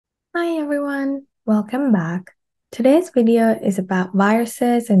Hi everyone, welcome back. Today's video is about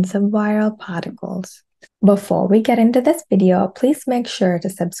viruses and subviral particles. Before we get into this video, please make sure to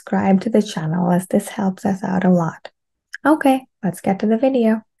subscribe to the channel as this helps us out a lot. Okay, let's get to the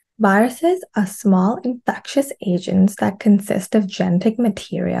video. Viruses are small infectious agents that consist of genetic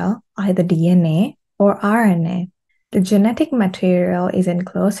material, either DNA or RNA. The genetic material is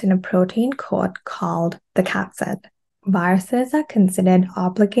enclosed in a protein coat called the capsid. Viruses are considered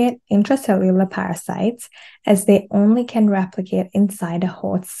obligate intracellular parasites as they only can replicate inside a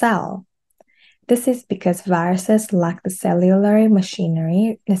host cell. This is because viruses lack the cellular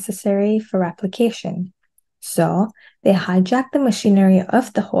machinery necessary for replication. So, they hijack the machinery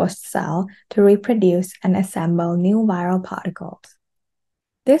of the host cell to reproduce and assemble new viral particles.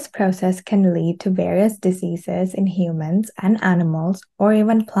 This process can lead to various diseases in humans and animals or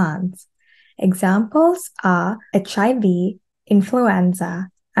even plants. Examples are HIV, influenza,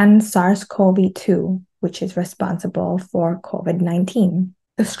 and SARS-CoV-2, which is responsible for COVID-19.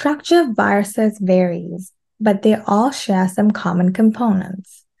 The structure of viruses varies, but they all share some common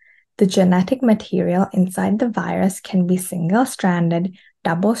components. The genetic material inside the virus can be single-stranded,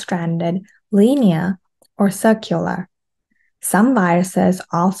 double-stranded, linear, or circular. Some viruses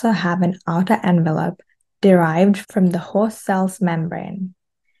also have an outer envelope derived from the host cell's membrane.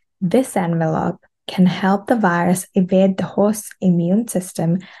 This envelope can help the virus evade the host's immune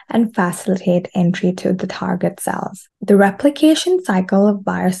system and facilitate entry to the target cells. The replication cycle of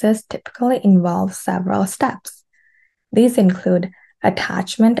viruses typically involves several steps. These include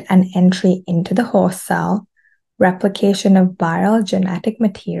attachment and entry into the host cell, replication of viral genetic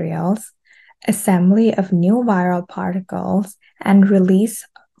materials, assembly of new viral particles, and release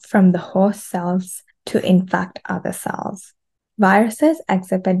from the host cells to infect other cells. Viruses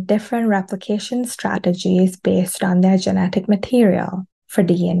exhibit different replication strategies based on their genetic material. For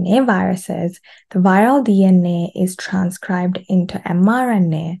DNA viruses, the viral DNA is transcribed into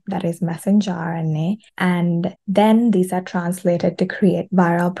mRNA, that is messenger RNA, and then these are translated to create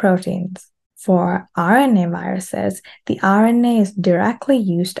viral proteins. For RNA viruses, the RNA is directly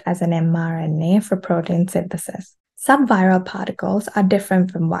used as an mRNA for protein synthesis. Subviral particles are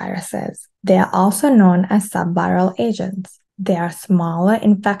different from viruses. They are also known as subviral agents. They are smaller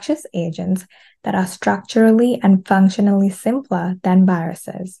infectious agents that are structurally and functionally simpler than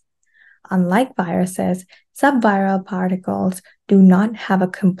viruses. Unlike viruses, subviral particles do not have a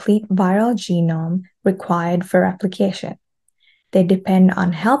complete viral genome required for replication. They depend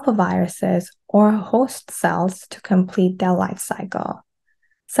on helper viruses or host cells to complete their life cycle.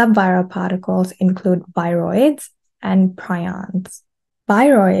 Subviral particles include viroids and prions.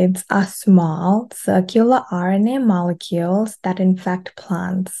 Viroids are small, circular RNA molecules that infect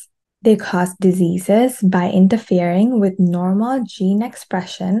plants. They cause diseases by interfering with normal gene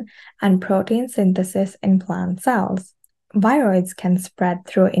expression and protein synthesis in plant cells. Viroids can spread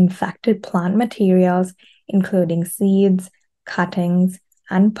through infected plant materials, including seeds, cuttings,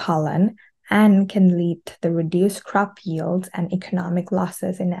 and pollen, and can lead to the reduced crop yields and economic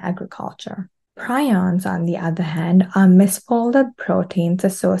losses in agriculture. Prions, on the other hand, are misfolded proteins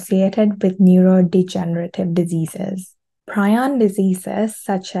associated with neurodegenerative diseases. Prion diseases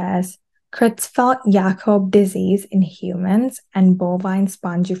such as Creutzfeldt-Jakob disease in humans and bovine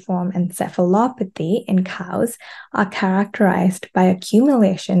spongiform encephalopathy in cows are characterized by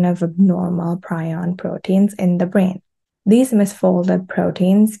accumulation of abnormal prion proteins in the brain. These misfolded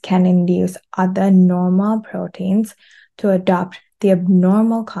proteins can induce other normal proteins to adopt the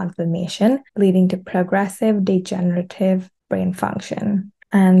abnormal conformation, leading to progressive degenerative brain function.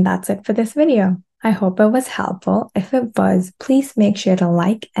 And that's it for this video. I hope it was helpful. If it was, please make sure to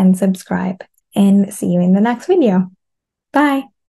like and subscribe, and see you in the next video. Bye.